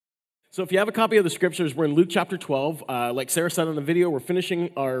So if you have a copy of the scriptures, we're in Luke chapter 12. Like Sarah said on the video, we're finishing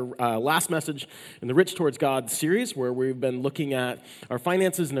our last message in the Rich Towards God series, where we've been looking at our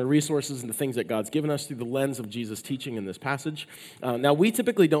finances and our resources and the things that God's given us through the lens of Jesus' teaching in this passage. Now, we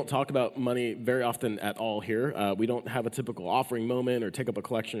typically don't talk about money very often at all here. We don't have a typical offering moment or take up a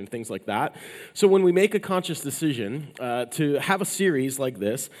collection and things like that. So when we make a conscious decision to have a series like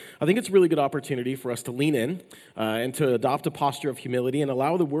this, I think it's a really good opportunity for us to lean in and to adopt a posture of humility and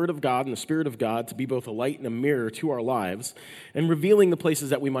allow the Word of God and the Spirit of God to be both a light and a mirror to our lives and revealing the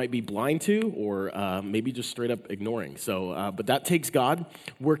places that we might be blind to or maybe just straight up ignoring. But that takes God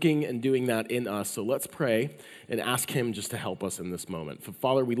working and doing that in us. So let's pray and ask Him just to help us in this moment.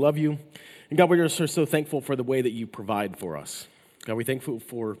 Father, we love you. And God, we're just so thankful for the way that you provide for us. God, we're thankful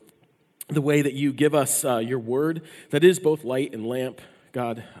for the way that you give us your word that is both light and lamp,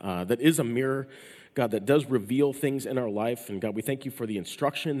 God, that is a mirror, God, that does reveal things in our life. And God, we thank you for the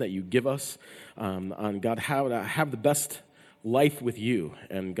instruction that you give us on, God, how to have the best life with you.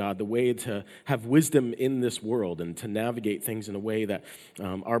 And God, the way to have wisdom in this world and to navigate things in a way that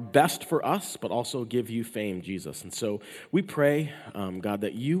are best for us, but also give you fame, Jesus. And so we pray, God,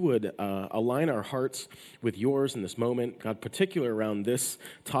 that you would align our hearts with yours in this moment, God, particularly around this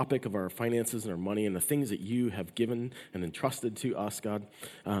topic of our finances and our money and the things that you have given and entrusted to us, God.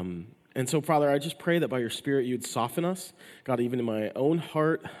 And so, Father, I just pray that by your Spirit you would soften us, God, even in my own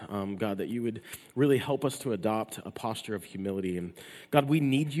heart, God, that you would really help us to adopt a posture of humility. And God, we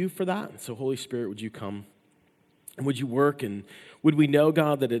need you for that. So, Holy Spirit, would you come and would you work? And would we know,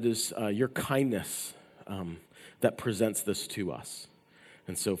 God, that it is your kindness that presents this to us?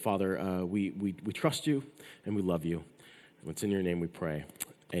 And so, Father, we trust you and we love you. And it's in your name we pray.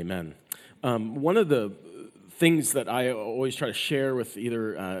 Amen. One of the things that I always try to share with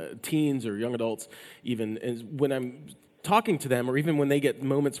either teens or young adults even is when I'm talking to them or even when they get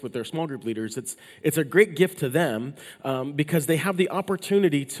moments with their small group leaders, it's a great gift to them because they have the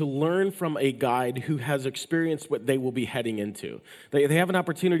opportunity to learn from a guide who has experienced what they will be heading into. They have an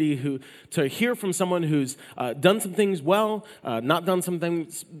opportunity to hear from someone who's done some things well, not done some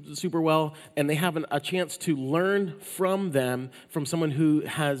things super well, and they have a chance to learn from them, from someone who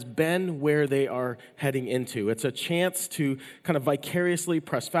has been where they are heading into. It's a chance to kind of vicariously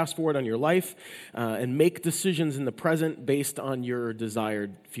press fast forward on your life and make decisions in the present based on your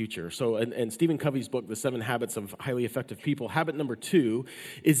desired future. So in Stephen Covey's book, The 7 Habits of Highly Effective People, habit number 2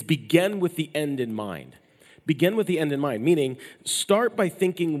 is begin with the end in mind. Begin with the end in mind, meaning start by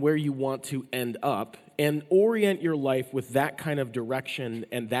thinking where you want to end up and orient your life with that kind of direction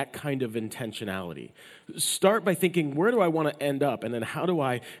and that kind of intentionality. Start by thinking, where do I want to end up? And then how do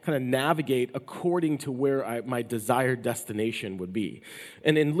I kind of navigate according to where my desired destination would be?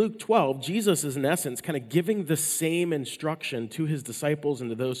 And in Luke 12, Jesus is in essence kind of giving the same instruction to his disciples and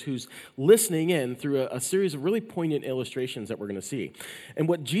to those who's listening in through a series of really poignant illustrations that we're going to see. And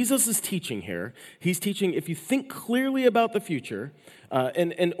what Jesus is teaching here, he's teaching if you think clearly about the future,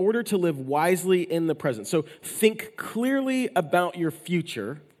 and in order to live wisely in the present. So think clearly about your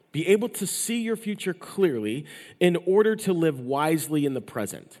future, be able to see your future clearly in order to live wisely in the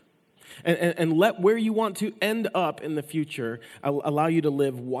present. And let where you want to end up in the future allow you to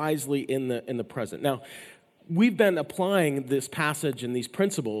live wisely in the present. Now, we've been applying this passage and these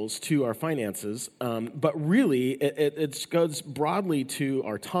principles to our finances, but really it goes broadly to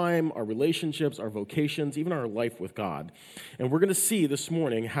our time, our relationships, our vocations, even our life with God. And we're going to see this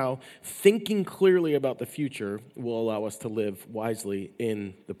morning how thinking clearly about the future will allow us to live wisely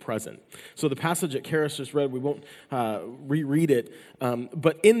in the present. So the passage that Karis just read, we won't reread it,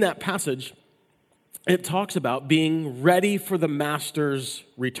 but in that passage, it talks about being ready for the master's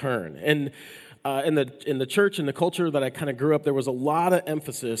return. And in the church and the culture that I kind of grew up, there was a lot of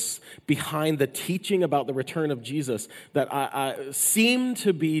emphasis behind the teaching about the return of Jesus that I seemed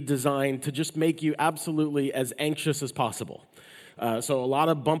to be designed to just make you absolutely as anxious as possible. So a lot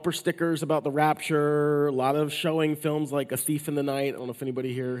of bumper stickers about the rapture, a lot of showing films like A Thief in the Night. I don't know if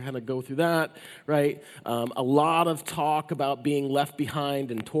anybody here had to go through that, right? A lot of talk about being left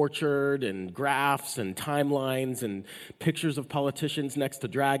behind and tortured and graphs and timelines and pictures of politicians next to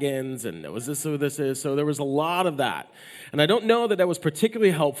dragons and was this who this is? So there was a lot of that. And I don't know that was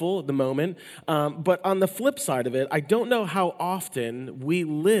particularly helpful at the moment, but on the flip side of it, I don't know how often we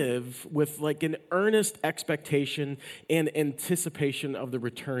live with like an earnest expectation and anticipation of the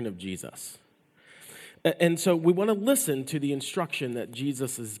return of Jesus. And so we want to listen to the instruction that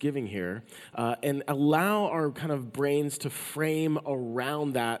Jesus is giving here and allow our kind of brains to frame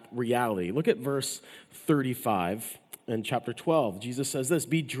around that reality. Look at verse 35 in chapter 12. Jesus says this,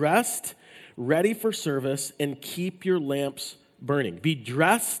 "Be dressed, ready for service, and keep your lamps burning. Be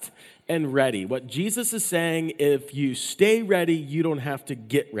dressed and ready. What Jesus is saying, if you stay ready, you don't have to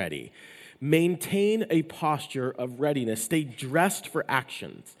get ready. Maintain a posture of readiness. Stay dressed for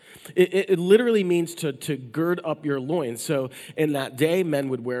actions. It literally means to gird up your loins. So in that day, men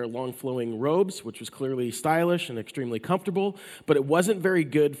would wear long flowing robes, which was clearly stylish and extremely comfortable, but it wasn't very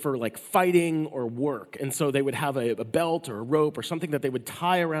good for like fighting or work. And so they would have a belt or a rope or something that they would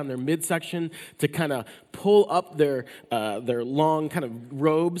tie around their midsection to kind of pull up their long kind of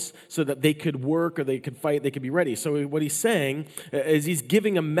robes so that they could work or they could fight, they could be ready. So what he's saying is he's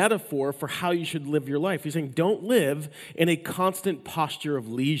giving a metaphor for how you should live your life. He's saying don't live in a constant posture of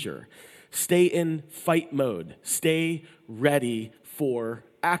leisure. Stay in fight mode. Stay ready for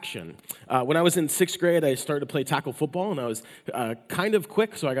action. When I was in 6th grade, I started to play tackle football, and I was kind of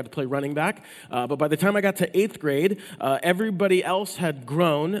quick, so I got to play running back. But by the time I got to 8th grade, everybody else had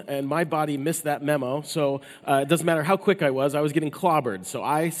grown, and my body missed that memo. So it doesn't matter how quick I was getting clobbered. So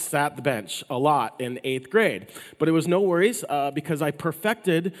I sat the bench a lot in 8th grade. But it was no worries because I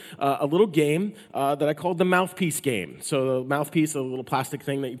perfected a little game that I called the mouthpiece game. So the mouthpiece, a little plastic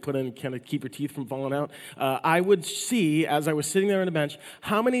thing that you put in kind of keep your teeth from falling out. I would see, as I was sitting there on the bench,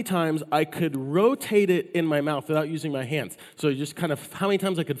 how many times I could rotate it in my mouth without using my hands. So just kind of how many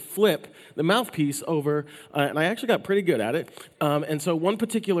times I could flip the mouthpiece over, and I actually got pretty good at it. And so one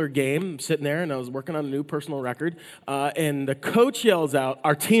particular game, I'm sitting there, and I was working on a new personal record, and the coach yells out,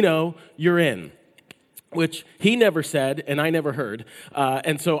 "Artino, you're in," which he never said and I never heard.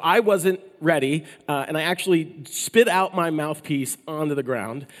 And so I wasn't ready, and I actually spit out my mouthpiece onto the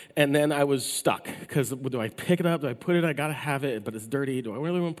ground, and then I was stuck, because do I pick it up, do I put it, I gotta have it, but it's dirty, do I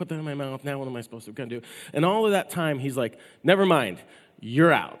really want to put that in my mouth, now what am I supposed to do? And all of that time, he's like, never mind,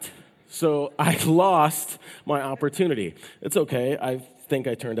 you're out. So I lost my opportunity. It's okay, I think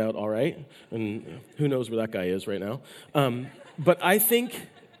I turned out all right, and who knows where that guy is right now. But I think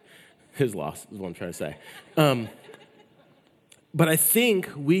his loss is what I'm trying to say. But I think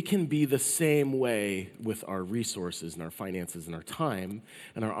we can be the same way with our resources and our finances and our time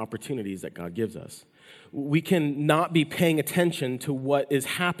and our opportunities that God gives us. We can not be paying attention to what is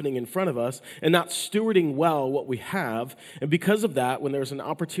happening in front of us and not stewarding well what we have. And because of that, when there's an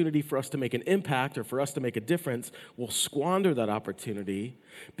opportunity for us to make an impact or for us to make a difference, we'll squander that opportunity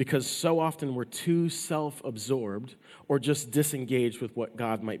because so often we're too self-absorbed or just disengaged with what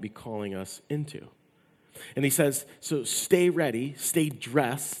God might be calling us into. And he says, so stay ready, stay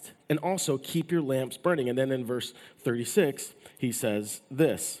dressed, and also keep your lamps burning. And then in verse 36, he says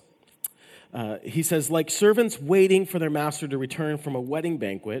this. He says, like servants waiting for their master to return from a wedding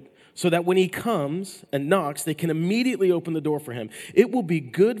banquet, so that when he comes and knocks, they can immediately open the door for him. It will be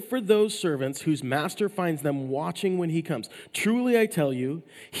good for those servants whose master finds them watching when he comes. Truly, I tell you,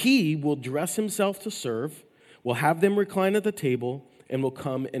 he will dress himself to serve, will have them recline at the table, and will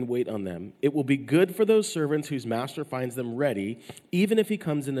come and wait on them. It will be good for those servants whose master finds them ready, even if he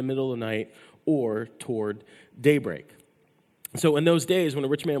comes in the middle of the night or toward daybreak. So in those days, when a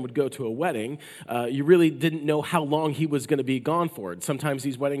rich man would go to a wedding, you really didn't know how long he was going to be gone for. Sometimes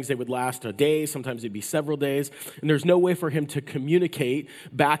these weddings, they would last a day, sometimes it'd be several days, and there's no way for him to communicate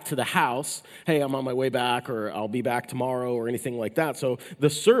back to the house, hey, I'm on my way back, or I'll be back tomorrow, or anything like that. So the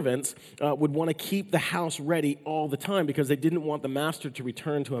servants would want to keep the house ready all the time because they didn't want the master to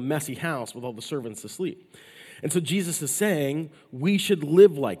return to a messy house with all the servants asleep. And so Jesus is saying we should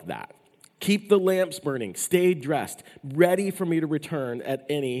live like that. Keep the lamps burning, stay dressed, ready for me to return at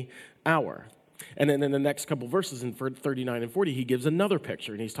any hour. And then in the next couple verses, in 39 and 40, he gives another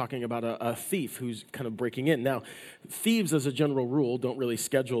picture, and he's talking about a thief who's kind of breaking in. Now, thieves, as a general rule, don't really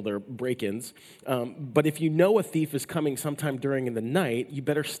schedule their break-ins, but if you know a thief is coming sometime during the night, you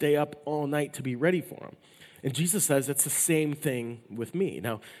better stay up all night to be ready for him. And Jesus says it's the same thing with me.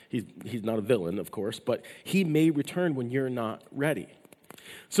 Now, he's not a villain, of course, but he may return when you're not ready.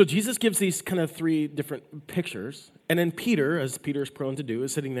 So Jesus gives these kind of three different pictures, and then Peter, as Peter is prone to do,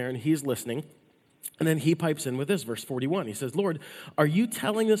 is sitting there and he's listening, and then he pipes in with this, verse 41. He says, Lord, are you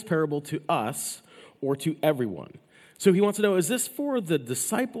telling this parable to us or to everyone? So he wants to know, is this for the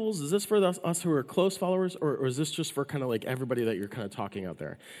disciples? Is this for us who are close followers, or is this just for kind of like everybody that you're kind of talking out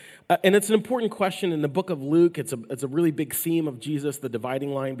there? And it's an important question in the book of Luke. It's a really big theme of Jesus, the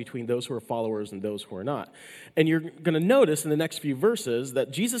dividing line between those who are followers and those who are not. And you're going to notice in the next few verses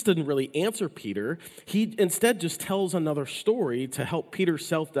that Jesus didn't really answer Peter. He instead just tells another story to help Peter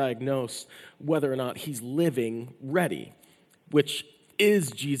self-diagnose whether or not he's living ready, which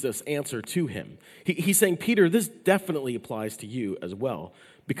is Jesus' answer to him. He's saying, Peter, this definitely applies to you as well,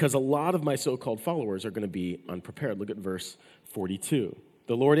 because a lot of my so-called followers are going to be unprepared. Look at verse 42.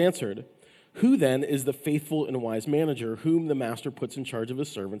 The Lord answered, Who then is the faithful and wise manager whom the master puts in charge of his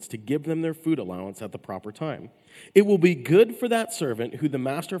servants to give them their food allowance at the proper time? It will be good for that servant who the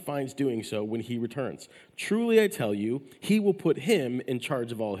master finds doing so when he returns. Truly I tell you, he will put him in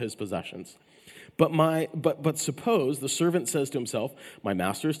charge of all his possessions. But suppose the servant says to himself, my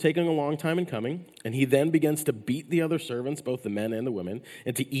master is taking a long time in coming, and he then begins to beat the other servants, both the men and the women,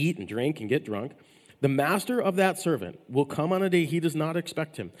 and to eat and drink and get drunk. The master of that servant will come on a day he does not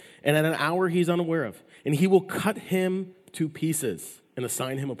expect him, and at an hour he's unaware of, and he will cut him to pieces and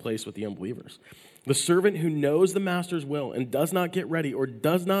assign him a place with the unbelievers. The servant who knows the master's will and does not get ready or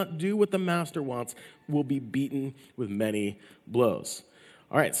does not do what the master wants will be beaten with many blows.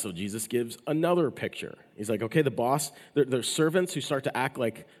 All right, so Jesus gives another picture. He's like, okay, the boss, there's servants who start to act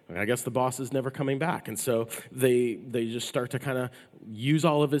like, I guess the boss is never coming back. And so they just start to kind of use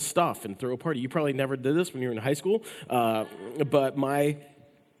all of his stuff and throw a party. You probably never did this when you were in high school, but I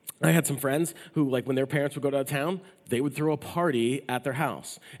had some friends who, like, when their parents would go to town, they would throw a party at their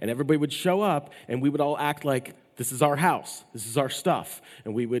house. And everybody would show up, and we would all act like, this is our house, this is our stuff,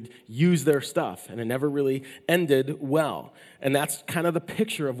 and we would use their stuff, and it never really ended well. And that's kind of the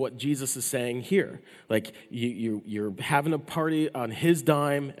picture of what Jesus is saying here. Like, you're having a party on his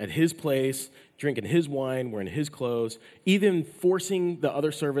dime, at his place, drinking his wine, wearing his clothes, even forcing the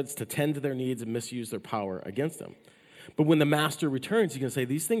other servants to tend to their needs and misuse their power against them. But when the master returns, he's going to say,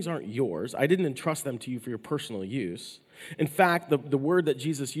 these things aren't yours. I didn't entrust them to you for your personal use. In fact, the word that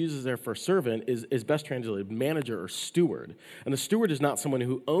Jesus uses there for servant is best translated manager or steward. And the steward is not someone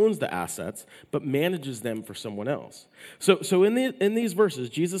who owns the assets, but manages them for someone else. So in these verses,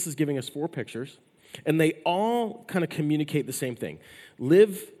 Jesus is giving us 4 pictures, and they all kind of communicate the same thing.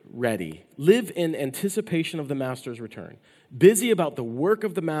 Live ready. Live in anticipation of the master's return. Busy about the work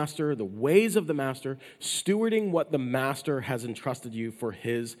of the master, the ways of the master, stewarding what the master has entrusted you for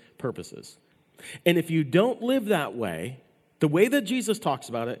his purposes. And if you don't live that way, the way that Jesus talks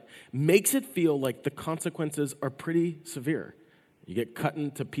about it makes it feel like the consequences are pretty severe. You get cut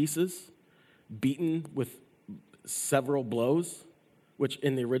into pieces, beaten with several blows, which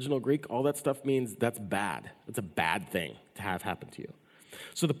in the original Greek, all that stuff means that's bad. It's a bad thing to have happen to you.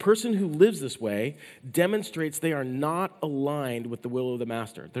 So the person who lives this way demonstrates they are not aligned with the will of the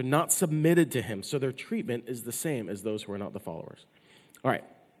master. They're not submitted to him, so their treatment is the same as those who are not the followers. All right.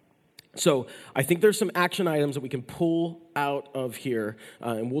 So I think there's some action items that we can pull out of here,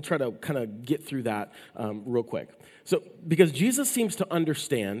 and we'll try to kind of get through that real quick. So because Jesus seems to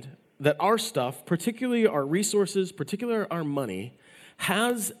understand that our stuff, particularly our resources, particularly our money,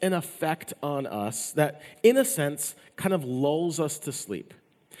 has an effect on us that, in a sense, kind of lulls us to sleep.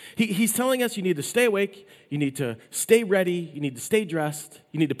 He's telling us you need to stay awake, you need to stay ready, you need to stay dressed,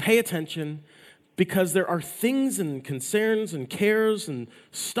 you need to pay attention, because there are things and concerns and cares and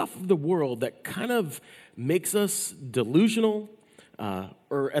stuff of the world that kind of makes us delusional,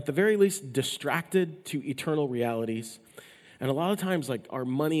 or at the very least distracted to eternal realities. And a lot of times, like our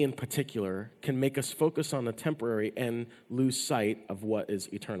money in particular, can make us focus on the temporary and lose sight of what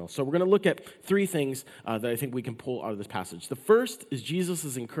is eternal. So we're going to look at 3 things that I think we can pull out of this passage. The first is Jesus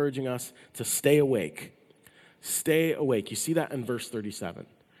is encouraging us to stay awake. Stay awake. You see that in verse 37.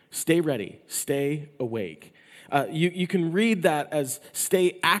 Stay ready. Stay awake. You can read that as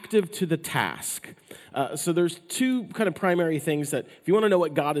stay active to the task. So there's 2 kind of primary things that if you want to know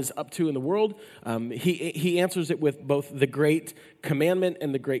what God is up to in the world, he answers it with both the Great Commandment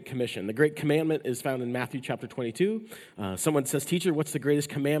and the Great Commission. The Great Commandment is found in Matthew chapter 22. Someone says, teacher, what's the greatest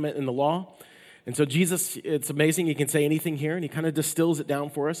commandment in the law? And so Jesus, it's amazing, he can say anything here, and he kind of distills it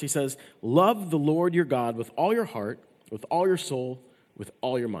down for us. He says, love the Lord your God with all your heart, with all your soul, with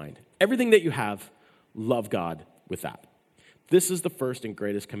all your mind. Everything that you have, love God with that. This is the first and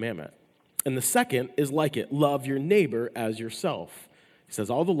greatest commandment. And the second is like it, love your neighbor as yourself. He says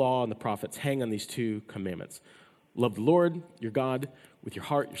all the law and the prophets hang on these 2 commandments. Love the Lord, your God, with your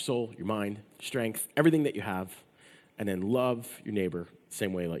heart, your soul, your mind, strength, everything that you have, and then love your neighbor the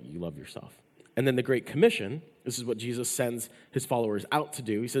same way like you love yourself. And then the Great Commission, this is what Jesus sends his followers out to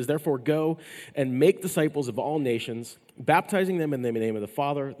do. He says, therefore, go and make disciples of all nations, baptizing them in the name of the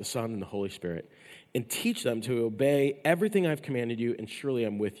Father, the Son, and the Holy Spirit, and teach them to obey everything I've commanded you, and surely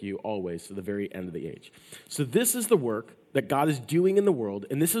I'm with you always to the very end of the age. So this is the work that God is doing in the world,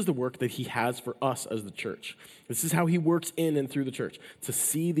 and this is the work that he has for us as the church. This is how he works in and through the church, to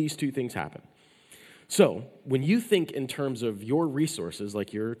see these 2 things happen. So when you think in terms of your resources,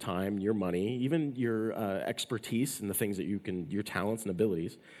 like your time, your money, even your expertise and the things that you can, your talents and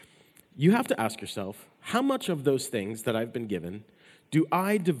abilities, you have to ask yourself, how much of those things that I've been given do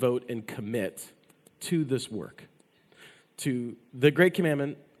I devote and commit to this work? To the Great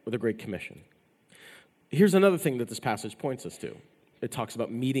Commandment, or the Great Commission. Here's another thing that this passage points us to. It talks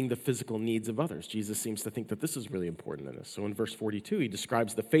about meeting the physical needs of others. Jesus seems to think that this is really important in this. So in verse 42, he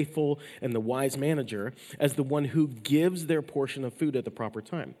describes the faithful and the wise manager as the one who gives their portion of food at the proper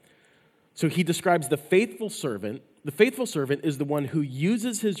time. So he describes the faithful servant. The faithful servant is the one who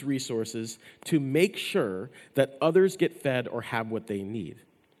uses his resources to make sure that others get fed or have what they need.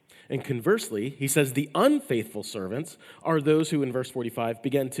 And conversely, he says the unfaithful servants are those who, in verse 45,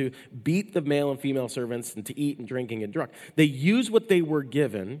 began to beat the male and female servants and to eat and drink and get drunk. They use what they were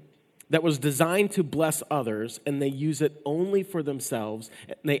given that was designed to bless others, and they use it only for themselves,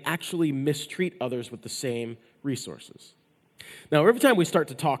 and they actually mistreat others with the same resources. Now, every time we start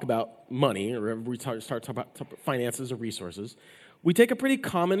to talk about money, or we start to talk about finances or resources, we take a pretty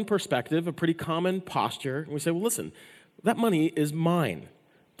common perspective, a pretty common posture, and we say, well, listen, that money is mine.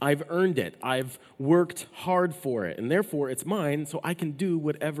 I've earned it. I've worked hard for it, and therefore it's mine, so I can do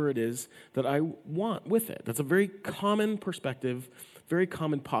whatever it is that I want with it. That's a very common perspective, very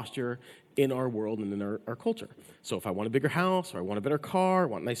common posture in our world and in our culture. So if I want a bigger house, or I want a better car, I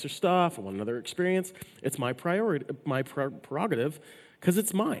want nicer stuff, I want another experience, it's my priority, my prerogative, because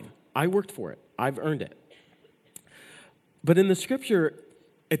it's mine. I worked for it. I've earned it. But in the scripture,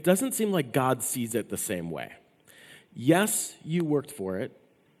 it doesn't seem like God sees it the same way. Yes, you worked for it.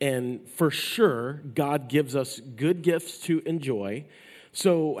 And for sure, God gives us good gifts to enjoy.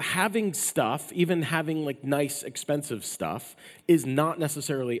 So having stuff, even having like nice, expensive stuff, is not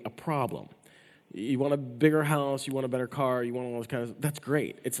necessarily a problem. You want a bigger house, you want a better car, you want all those kinds of, that's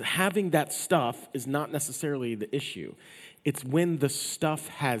great. It's having that stuff is not necessarily the issue. It's when the stuff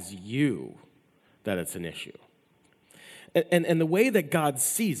has you that it's an issue. And the way that God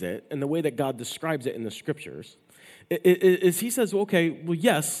sees it, and the way that God describes it in the scriptures, is he says, okay, well,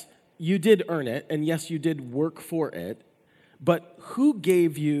 yes, you did earn it, and yes, you did work for it, but who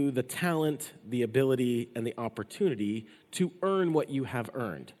gave you the talent, the ability, and the opportunity to earn what you have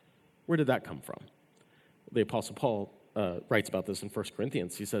earned? Where did that come from? The Apostle Paul writes about this in 1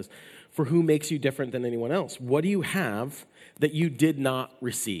 Corinthians. He says, for who makes you different than anyone else? What do you have that you did not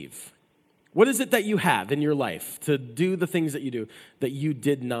receive? What is it that you have in your life to do the things that you do that you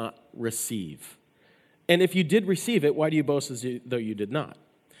did not receive? And if you did receive it, why do you boast as though you did not?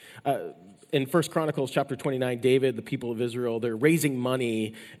 In 1 Chronicles chapter 29, David, the people of Israel, they're raising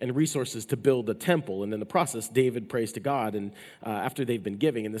money and resources to build a temple. And in the process, David prays to God. And after they've been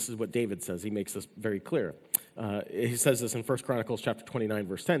giving, and this is what David says, he makes this very clear. He says this in 1 Chronicles chapter 29,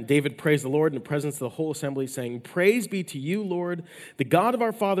 verse 10. David praised the Lord in the presence of the whole assembly, saying, praise be to you, Lord, the God of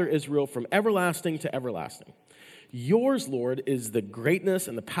our father Israel, from everlasting to everlasting. Yours, Lord, is the greatness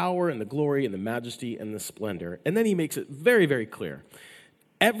and the power and the glory and the majesty and the splendor. And then he makes it very, very clear.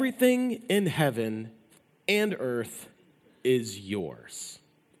 Everything in heaven and earth is yours.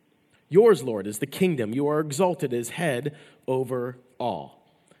 Yours, Lord, is the kingdom. You are exalted as head over all.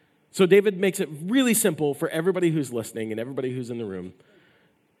 So David makes it really simple for everybody who's listening and everybody who's in the room.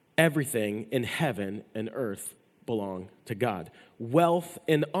 Everything in heaven and earth belong to God. Wealth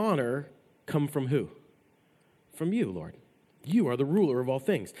and honor come from who? From you, Lord. You are the ruler of all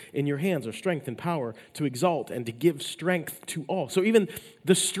things. In your hands are strength and power to exalt and to give strength to all. So even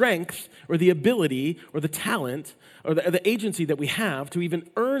the strength or the ability or the talent or the agency that we have to even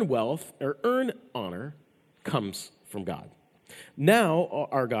earn wealth or earn honor comes from God. Now,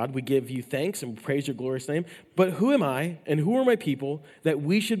 our God, we give you thanks and praise your glorious name. But who am I and who are my people that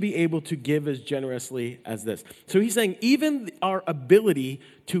we should be able to give as generously as this? So he's saying even our ability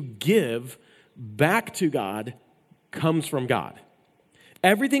to give back to God comes from God.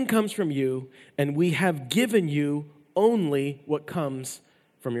 Everything comes from you, and we have given you only what comes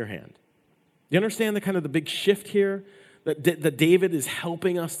from your hand. Do you understand the kind of the big shift here that David is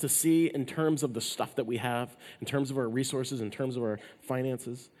helping us to see in terms of the stuff that we have, in terms of our resources, in terms of our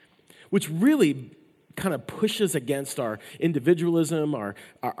finances, which really kind of pushes against our individualism, our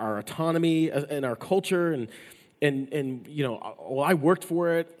autonomy in our culture, and you know, well, I worked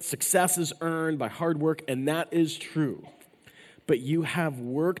for it. Success is earned by hard work, and that is true. But you have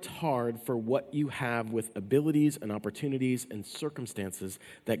worked hard for what you have with abilities and opportunities and circumstances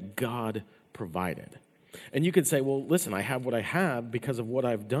that God provided. And you could say, well, listen, I have what I have because of what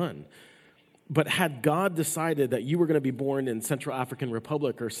I've done. But had God decided that you were going to be born in Central African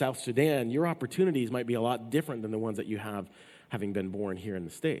Republic or South Sudan, your opportunities might be a lot different than the ones that you have having been born here in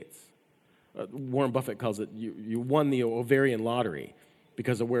the States. Warren Buffett calls it, you won the ovarian lottery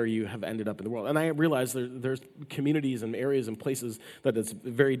because of where you have ended up in the world. And I realize there's communities and areas and places that it's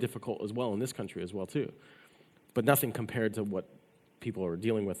very difficult as well in this country as well too. But nothing compared to what people are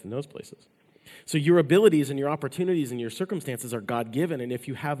dealing with in those places. So your abilities and your opportunities and your circumstances are God-given, and if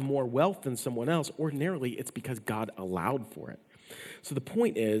you have more wealth than someone else, ordinarily it's because God allowed for it. So the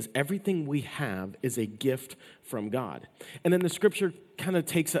point is, everything we have is a gift from God. And then the scripture kind of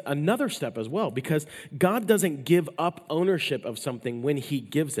takes another step as well, because God doesn't give up ownership of something when he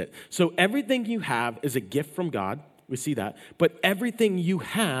gives it. So everything you have is a gift from God. We see that. But everything you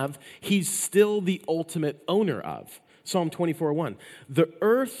have, he's still the ultimate owner of. Psalm 24:1. The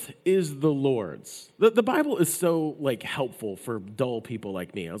earth is the Lord's. The Bible is so helpful for dull people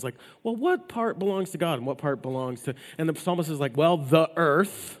like me. I was like, well, what part belongs to God and what part belongs to... And the psalmist is like, well, the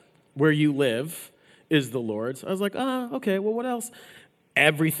earth where you live is the Lord's. I was like, okay, well, what else?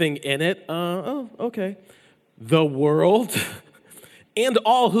 Everything in it. Okay. The world and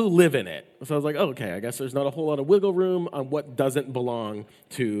all who live in it. So I was like, okay, I guess there's not a whole lot of wiggle room on what doesn't belong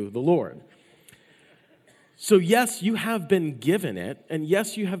to the Lord. So yes, you have been given it, and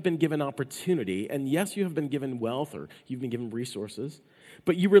yes, you have been given opportunity, and yes, you have been given wealth, or you've been given resources,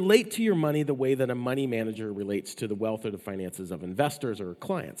 but you relate to your money the way that a money manager relates to the wealth or the finances of investors or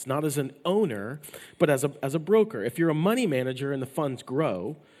clients, not as an owner, but as a broker. If you're a money manager and the funds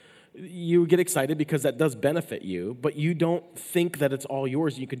grow, you get excited because that does benefit you, but you don't think that it's all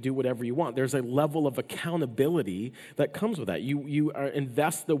yours. You can do whatever you want. There's a level of accountability that comes with that. You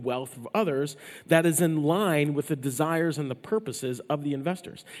invest the wealth of others that is in line with the desires and the purposes of the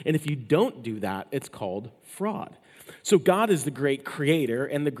investors. And if you don't do that, it's called fraud. So God is the great creator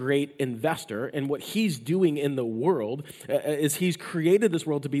and the great investor, and what he's doing in the world is he's created this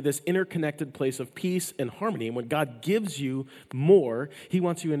world to be this interconnected place of peace and harmony. And when God gives you more, he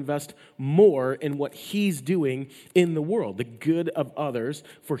wants you to invest more in what he's doing in the world, the good of others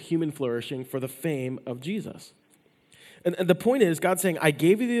for human flourishing, for the fame of Jesus. And the point is, God's saying, I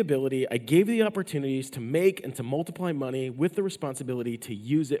gave you the ability, I gave you the opportunities to make and to multiply money with the responsibility to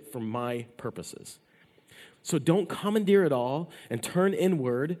use it for my purposes. So don't commandeer it all and turn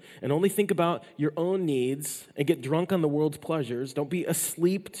inward and only think about your own needs and get drunk on the world's pleasures. Don't be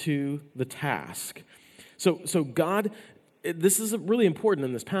asleep to the task. So God, this is really important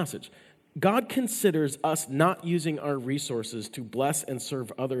in this passage. God considers us not using our resources to bless and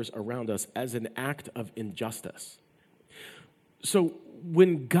serve others around us as an act of injustice. So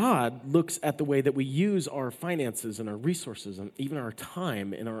when God looks at the way that we use our finances and our resources and even our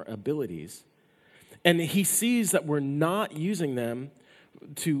time and our abilities, and he sees that we're not using them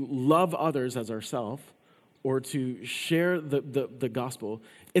to love others as ourselves or to share the gospel,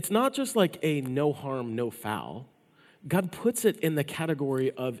 it's not just like a no harm, no foul. God puts it in the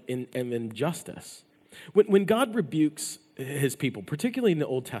category of an injustice. When God rebukes his people, particularly in the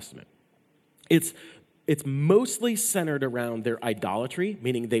Old Testament, it's mostly centered around their idolatry,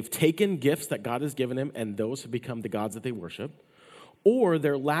 meaning they've taken gifts that God has given them and those have become the gods that they worship, or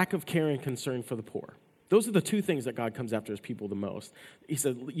their lack of care and concern for the poor. Those are the two things that God comes after his people the most. He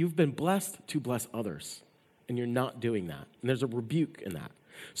said, you've been blessed to bless others, and you're not doing that. And there's a rebuke in that.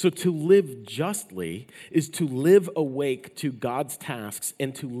 So to live justly is to live awake to God's tasks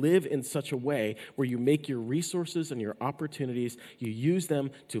and to live in such a way where you make your resources and your opportunities, you use them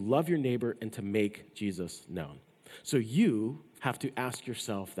to love your neighbor and to make Jesus known. So you have to ask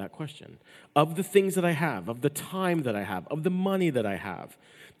yourself that question. Of the things that I have, of the time that I have, of the money that I have,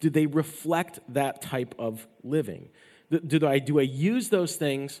 do they reflect that type of living? Do I use those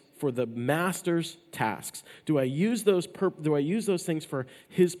things for the master's tasks? Do I use those things for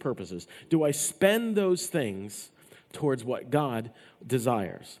his purposes? Do I spend those things towards what God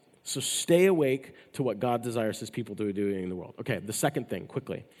desires? So stay awake to what God desires his people to do in the world. Okay, the second thing,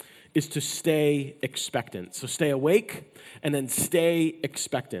 quickly, is to stay expectant. So stay awake and then stay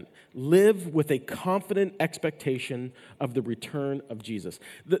expectant. Live with a confident expectation of the return of Jesus.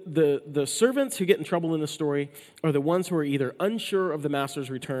 The servants who get in trouble in the story are the ones who are either unsure of the master's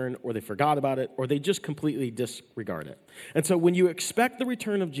return, or they forgot about it, or they just completely disregard it. And so when you expect the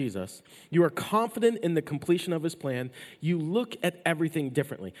return of Jesus, you are confident in the completion of his plan. You look at everything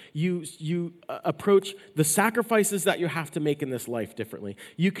differently. You approach the sacrifices that you have to make in this life differently.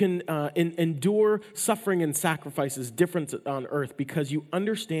 You can endure suffering and sacrifices different on earth because you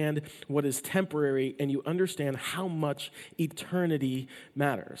understand what is temporary and you understand how much eternity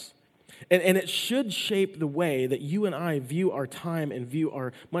matters. And it should shape the way that you and I view our time and view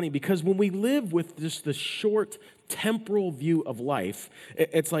our money, because when we live with just the short temporal view of life,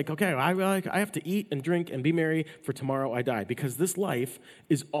 it's like, okay, I have to eat and drink and be merry, for tomorrow I die, because this life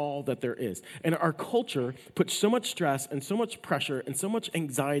is all that there is. And our culture puts so much stress and so much pressure and so much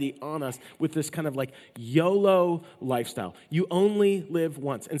anxiety on us with this kind of like YOLO lifestyle. You only live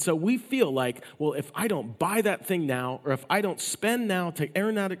once. And so we feel like, well, if I don't buy that thing now, or if I don't spend now to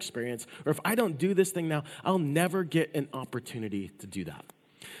earn that experience, or if I don't do this thing now, I'll never get an opportunity to do that.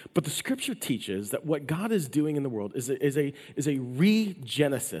 But the scripture teaches that what God is doing in the world is a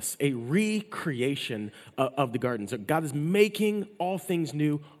regenesis, a recreation of the garden. So God is making all things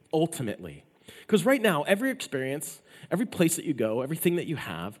new ultimately. Because right now, every experience, every place that you go, everything that you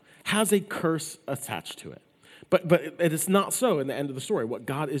have, has a curse attached to it. But it is not so in the end of the story. What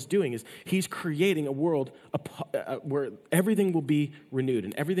God is doing is he's creating a world where everything will be renewed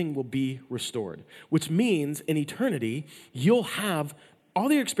and everything will be restored, which means in eternity, you'll have all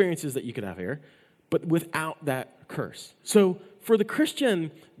the experiences that you could have here, but without that curse. So for the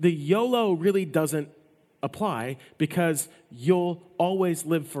Christian, the YOLO really doesn't apply because you'll always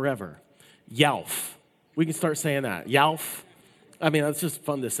live forever. Yalf. We can start saying that. Yalf. I mean, that's just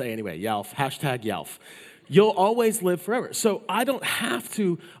fun to say anyway. Yalf. Hashtag Yalf. You'll always live forever. So I don't have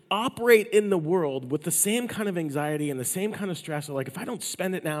to operate in the world with the same kind of anxiety and the same kind of stress. Like if I don't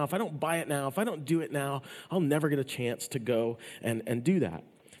spend it now, if I don't buy it now, if I don't do it now, I'll never get a chance to go and do that.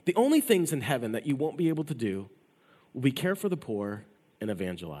 The only things in heaven that you won't be able to do will be care for the poor and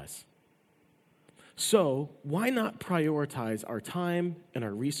evangelize. So why not prioritize our time and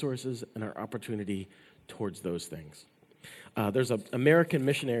our resources and our opportunity towards those things? There's an American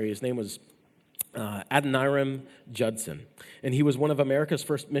missionary. His name was Adoniram Judson. And he was one of America's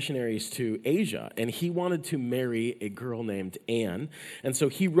first missionaries to Asia. And he wanted to marry a girl named Anne. And so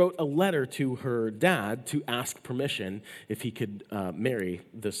he wrote a letter to her dad to ask permission if he could marry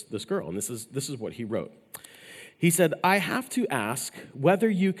this girl. And this is what he wrote. He said, "I have to ask whether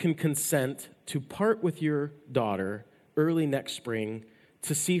you can consent to part with your daughter early next spring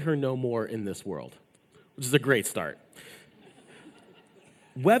to see her no more in this world," which is a great start.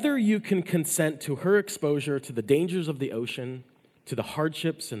 "Whether you can consent to her exposure to the dangers of the ocean, to the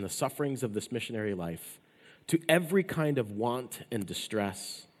hardships and the sufferings of this missionary life, to every kind of want and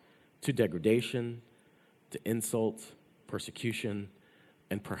distress, to degradation, to insult, persecution,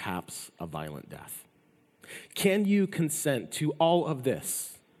 and perhaps a violent death. Can you consent to all of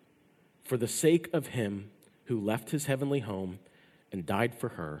this for the sake of him who left his heavenly home and died for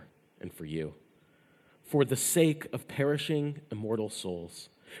her and for you? For the sake of perishing immortal souls,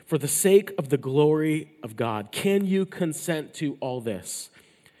 for the sake of the glory of God, can you consent to all this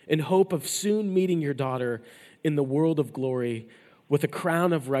in hope of soon meeting your daughter in the world of glory with a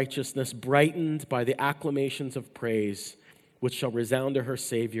crown of righteousness brightened by the acclamations of praise which shall resound to her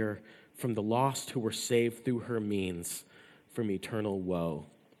Savior from the lost who were saved through her means from eternal woe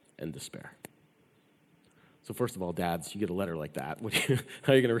and despair?" So first of all, dads, you get a letter like that.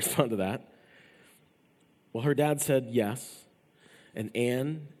 How are you going to respond to that? Well, her dad said yes, and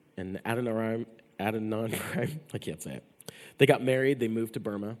Anne and Adoniram, I can't say it. They got married, they moved to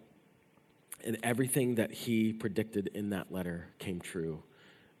Burma, and everything that he predicted in that letter came true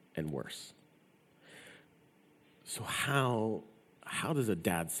and worse. So how does a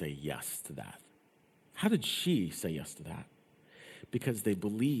dad say yes to that? How did she say yes to that? Because they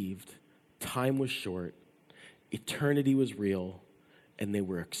believed time was short, eternity was real, and they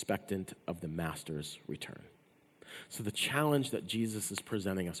were expectant of the master's return. So the challenge that Jesus is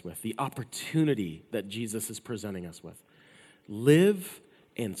presenting us with, the opportunity that Jesus is presenting us with, live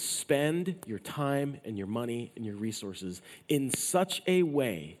and spend your time and your money and your resources in such a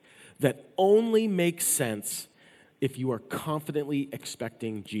way that only makes sense if you are confidently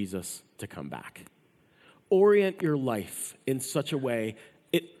expecting Jesus to come back. Orient your life in such a way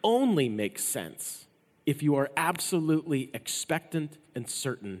it only makes sense if you are absolutely expectant and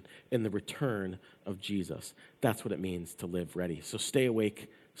certain in the return of Jesus. That's what it means to live ready. So stay awake,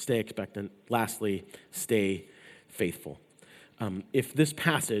 stay expectant. Lastly, stay faithful. If this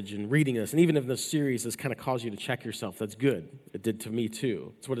passage and reading this, and even if this series has kind of caused you to check yourself, that's good. It did to me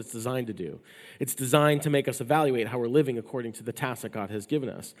too. It's what it's designed to do. It's designed to make us evaluate how we're living according to the task that God has given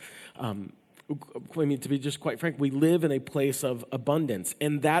us. To be just quite frank, we live in a place of abundance,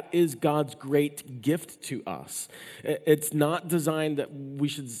 and that is God's great gift to us. It's not designed that we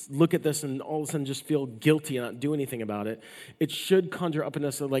should look at this and all of a sudden just feel guilty and not do anything about it. It should conjure up in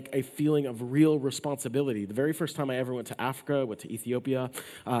us like a feeling of real responsibility. The very first time I ever went to Africa, went to Ethiopia,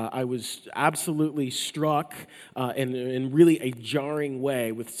 I was absolutely struck in really a jarring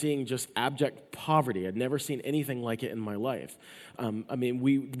way with seeing just abject poverty. I'd never seen anything like it in my life.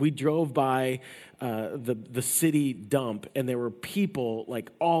 We drove by the city dump, and there were people like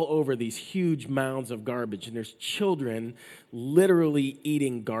all over these huge mounds of garbage, and there's children literally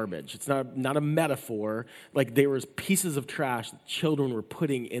eating garbage. It's not a metaphor. Like there was pieces of trash that children were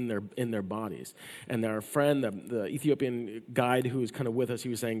putting in their bodies. And our friend, the Ethiopian guide who was kind of with us, he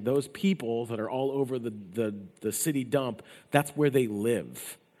was saying those people that are all over the city dump, that's where they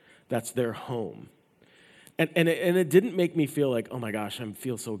live. That's their home. And it didn't make me feel like, oh my gosh, I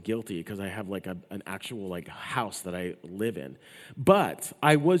feel so guilty because I have like an actual like house that I live in. But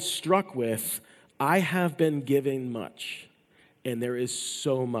I was struck with, I have been given much, and there is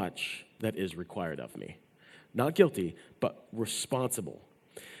so much that is required of me. Not guilty, but responsible.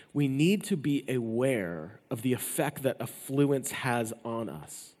 We need to be aware of the effect that affluence has on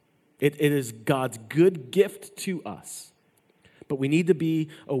us. It is God's good gift to us. But we need to be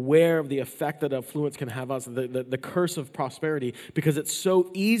aware of the effect that affluence can have on us, the curse of prosperity, because it's so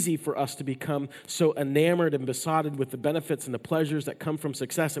easy for us to become so enamored and besotted with the benefits and the pleasures that come from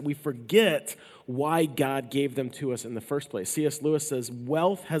success that we forget why God gave them to us in the first place. C.S. Lewis says,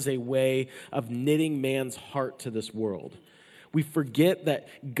 wealth has a way of knitting man's heart to this world. We forget that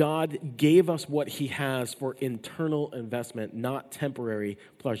God gave us what he has for internal investment, not temporary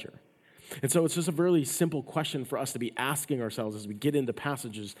pleasure. And so it's just a really simple question for us to be asking ourselves as we get into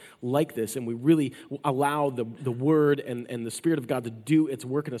passages like this and we really allow the Word and the Spirit of God to do its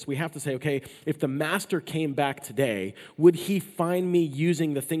work in us. We have to say, okay, if the Master came back today, would he find me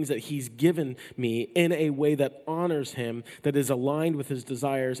using the things that he's given me in a way that honors him, that is aligned with his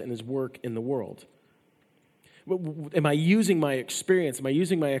desires and his work in the world? Am I using my experience? Am I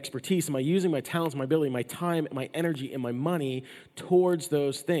using my expertise? Am I using my talents, my ability, my time, my energy, and my money towards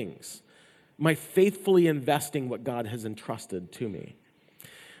those things? Am I faithfully investing what God has entrusted to me?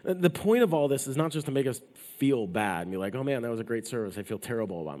 The point of all this is not just to make us feel bad and be like, oh man, that was a great service. I feel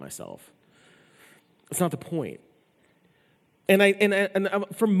terrible about myself. That's not the point. And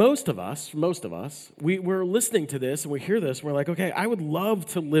for most of us, we're listening to this and we hear this and we're like, okay, I would love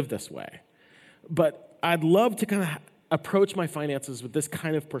to live this way. But I'd love to kind of approach my finances with this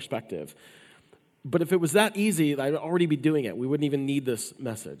kind of perspective. But if it was that easy, I'd already be doing it. We wouldn't even need this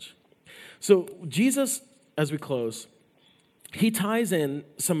message. So Jesus, as we close, he ties in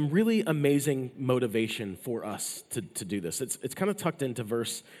some really amazing motivation for us to do this. It's kind of tucked into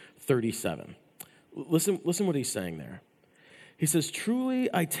verse 37. Listen what he's saying there. He says, truly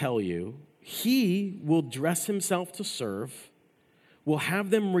I tell you, he will dress himself to serve, will have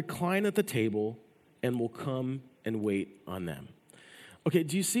them recline at the table, and will come and wait on them. Okay,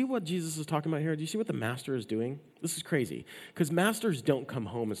 do you see what Jesus is talking about here? Do you see what the master is doing? This is crazy, because masters don't come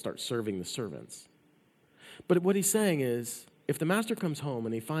home and start serving the servants. But what he's saying is, if the master comes home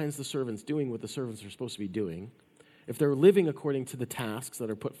and he finds the servants doing what the servants are supposed to be doing, if they're living according to the tasks that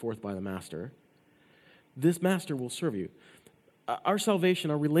are put forth by the master, this master will serve you. Our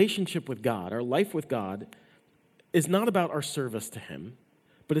salvation, our relationship with God, our life with God is not about our service to him,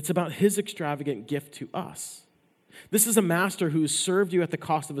 but it's about his extravagant gift to us. This is a master who has served you at the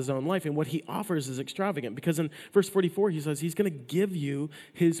cost of his own life, and what he offers is extravagant, because in verse 44, he says he's going to give you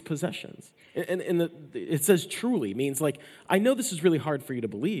his possessions. And it says truly, means like, I know this is really hard for you to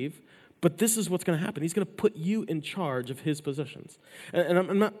believe, but this is what's going to happen. He's going to put you in charge of his possessions. And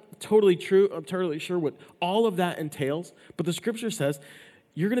I'm not totally sure what all of that entails, but the scripture says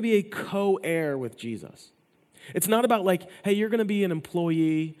you're going to be a co-heir with Jesus. It's not about like, hey, you're going to be an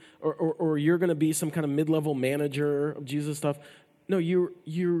employee or you're going to be some kind of mid-level manager of Jesus stuff. No,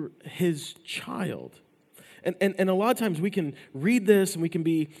 you're his child. And a lot of times we can read this and we can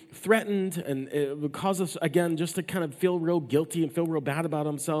be threatened, and it would cause us, again, just to kind of feel real guilty and feel real bad about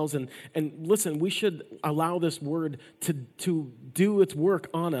ourselves. And listen, we should allow this word to do its work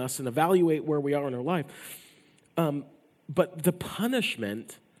on us and evaluate where we are in our life. But the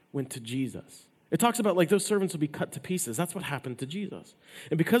punishment went to Jesus. It talks about like those servants will be cut to pieces. That's what happened to Jesus.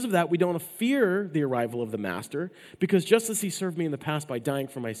 And because of that, we don't fear the arrival of the master, because just as he served me in the past by dying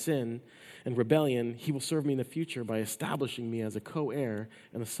for my sin and rebellion, he will serve me in the future by establishing me as a co-heir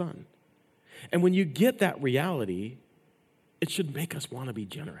and a son. And when you get that reality, it should make us want to be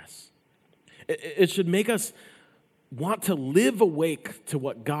generous. It should make us want to live awake to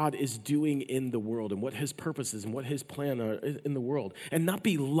what God is doing in the world and what his purposes and what his plan are in the world, and not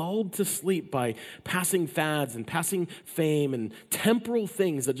be lulled to sleep by passing fads and passing fame and temporal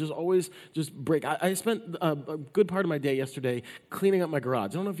things that just always just break. I spent a good part of my day yesterday cleaning up my garage.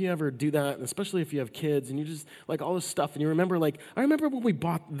 I don't know if you ever do that, and especially if you have kids and you just like all this stuff and you remember like, I remember when we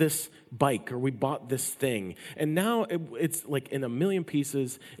bought this bike or we bought this thing, and now it's like in a million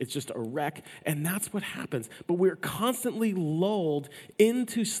pieces. It's just a wreck, and that's what happens. But we're constantly lulled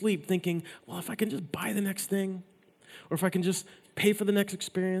into sleep thinking, well, if I can just buy the next thing, or if I can just pay for the next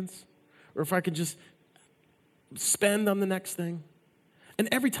experience, or if I can just spend on the next thing. And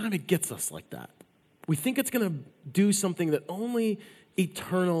every time it gets us like that. We think it's going to do something that only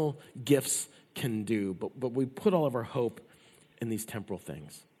eternal gifts can do, but we put all of our hope in these temporal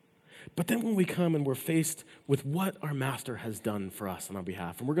things. But then when we come and we're faced with what our master has done for us on our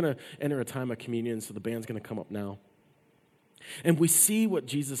behalf, and we're going to enter a time of communion, so the band's going to come up now. And we see what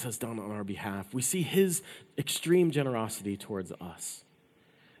Jesus has done on our behalf. We see his extreme generosity towards us.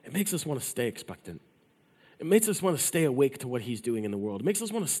 It makes us want to stay expectant. It makes us want to stay awake to what he's doing in the world. It makes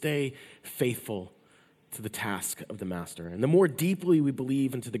us want to stay faithful to the task of the master. And the more deeply we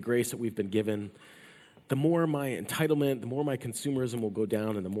believe into the grace that we've been given, the more my entitlement, the more my consumerism will go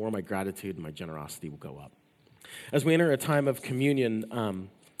down, and the more my gratitude and my generosity will go up. As we enter a time of communion,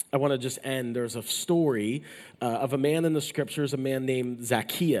 I want to just end. There's a story of a man in the scriptures, a man named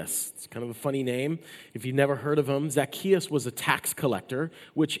Zacchaeus. It's kind of a funny name. If you've never heard of him, Zacchaeus was a tax collector,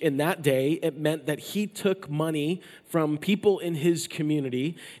 which in that day, it meant that he took money from people in his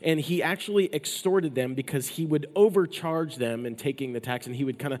community, and he actually extorted them because he would overcharge them in taking the tax, and he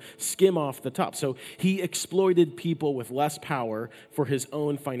would kind of skim off the top. So he exploited people with less power for his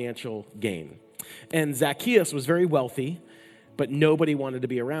own financial gain. And Zacchaeus was very wealthy, but nobody wanted to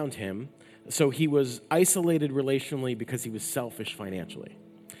be around him. So he was isolated relationally because he was selfish financially.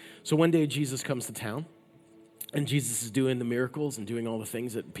 So one day Jesus comes to town, and Jesus is doing the miracles and doing all the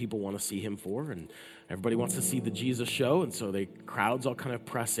things that people want to see him for, and everybody wants to see the Jesus show, and so the crowds all kind of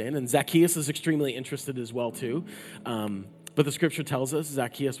press in, and Zacchaeus is extremely interested as well too. But the scripture tells us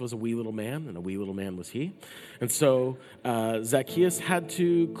Zacchaeus was a wee little man, and a wee little man was he. And so Zacchaeus had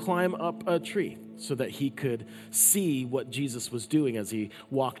to climb up a tree so that he could see what Jesus was doing as he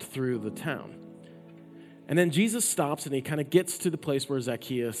walked through the town. And then Jesus stops, and he kind of gets to the place where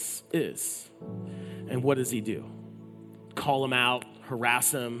Zacchaeus is. And what does he do? Call him out,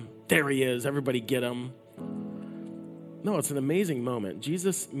 harass him. There he is, everybody get him. No, it's an amazing moment.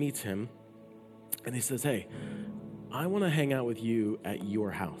 Jesus meets him, and he says, hey, I want to hang out with you at your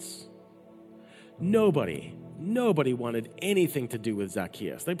house. Nobody wanted anything to do with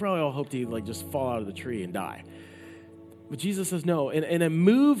Zacchaeus. They probably all hoped he'd just fall out of the tree and die. But Jesus says no. In a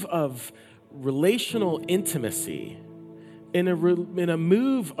move of relational intimacy, in a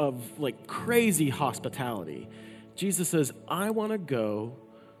move of crazy hospitality, Jesus says, I want to go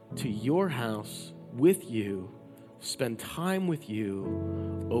to your house with you, spend time with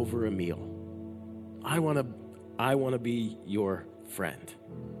you over a meal. I want to be your friend.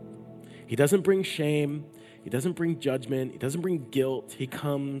 He doesn't bring shame. He doesn't bring judgment. He doesn't bring guilt. He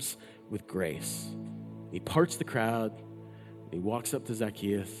comes with grace. He parts the crowd. He walks up to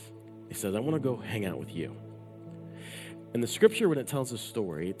Zacchaeus. He says, I want to go hang out with you. And the scripture, when it tells the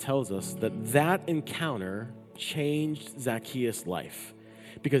story, it tells us that encounter changed Zacchaeus' life.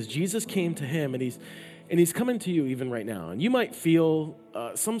 Because Jesus came to him, and he's coming to you even right now. And you might feel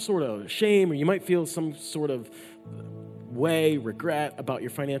some sort of shame, or you might feel some sort of regret about your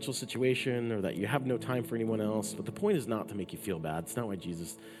financial situation, or that you have no time for anyone else. But the point is not to make you feel bad. It's not why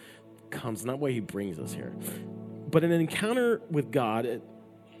Jesus comes. It's not why he brings us here. But an encounter with God,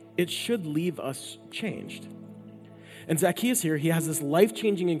 it should leave us changed. And Zacchaeus here, he has this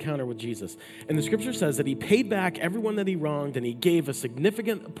life-changing encounter with Jesus. And the scripture says that he paid back everyone that he wronged, and he gave a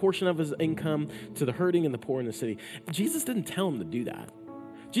significant portion of his income to the hurting and the poor in the city. Jesus didn't tell him to do that.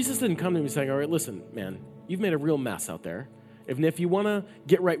 Jesus didn't come to him and say, all right, listen, man, you've made a real mess out there. If you want to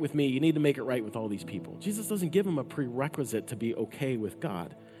get right with me, you need to make it right with all these people. Jesus doesn't give him a prerequisite to be okay with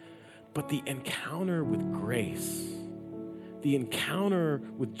God. But the encounter with grace, the encounter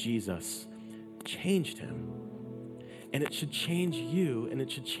with Jesus changed him. And it should change you, and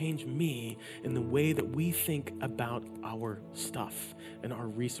it should change me in the way that we think about our stuff and our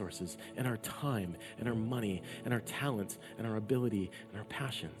resources and our time and our money and our talents and our ability and our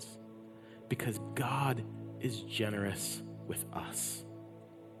passions. Because God is generous with us.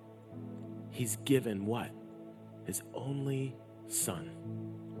 He's given what? His only Son,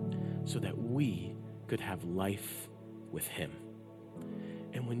 so that we could have life with him.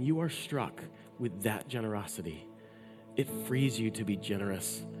 And when you are struck with that generosity, it frees you to be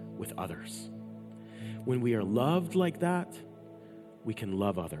generous with others. When we are loved like that, we can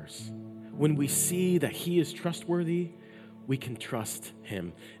love others. When we see that he is trustworthy, we can trust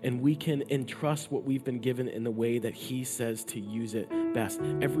him. And we can entrust what we've been given in the way that he says to use it best.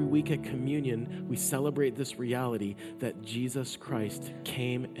 Every week at communion, we celebrate this reality that Jesus Christ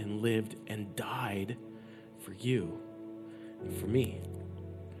came and lived and died for you and for me.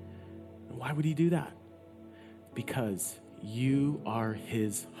 And why would he do that? Because you are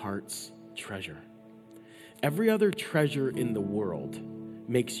his heart's treasure. Every other treasure in the world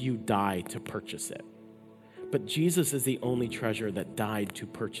makes you die to purchase it. But Jesus is the only treasure that died to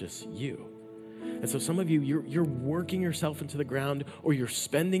purchase you. And so some of you, you're working yourself into the ground, or you're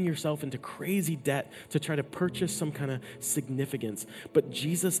spending yourself into crazy debt to try to purchase some kind of significance. But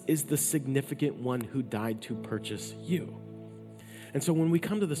Jesus is the significant one who died to purchase you. And so when we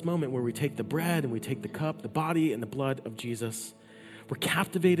come to this moment where we take the bread and we take the cup, the body and the blood of Jesus, we're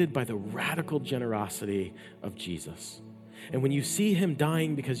captivated by the radical generosity of Jesus. And when you see him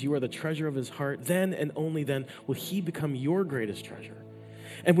dying because you are the treasure of his heart, then and only then will he become your greatest treasure.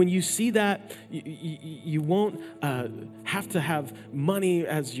 And when you see that, you won't have to have money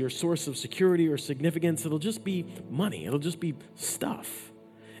as your source of security or significance. It'll just be money. It'll just be stuff.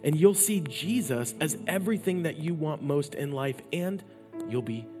 And you'll see Jesus as everything that you want most in life, and you'll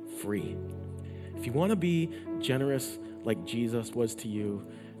be free. If you want to be generous like Jesus was to you,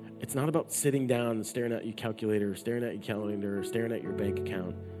 it's not about sitting down and staring at your calculator, staring at your calendar, staring at your bank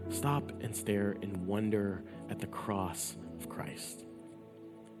account. Stop and stare and wonder at the cross of Christ.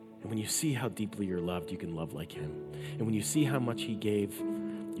 And when you see how deeply you're loved, you can love like him. And when you see how much he gave,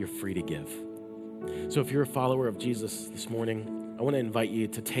 you're free to give. So if you're a follower of Jesus this morning, I want to invite you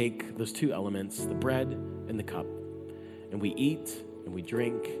to take those two elements, the bread and the cup, and we eat and we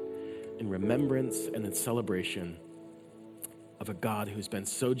drink in remembrance and in celebration of a God who's been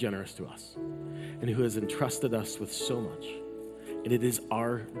so generous to us and who has entrusted us with so much. And it is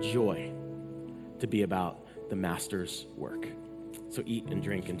our joy to be about the Master's work. So eat and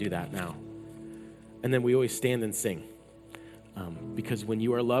drink and do that now. And then we always stand and sing. Because when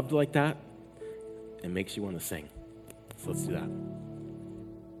you are loved like that, it makes you want to sing. So let's do that.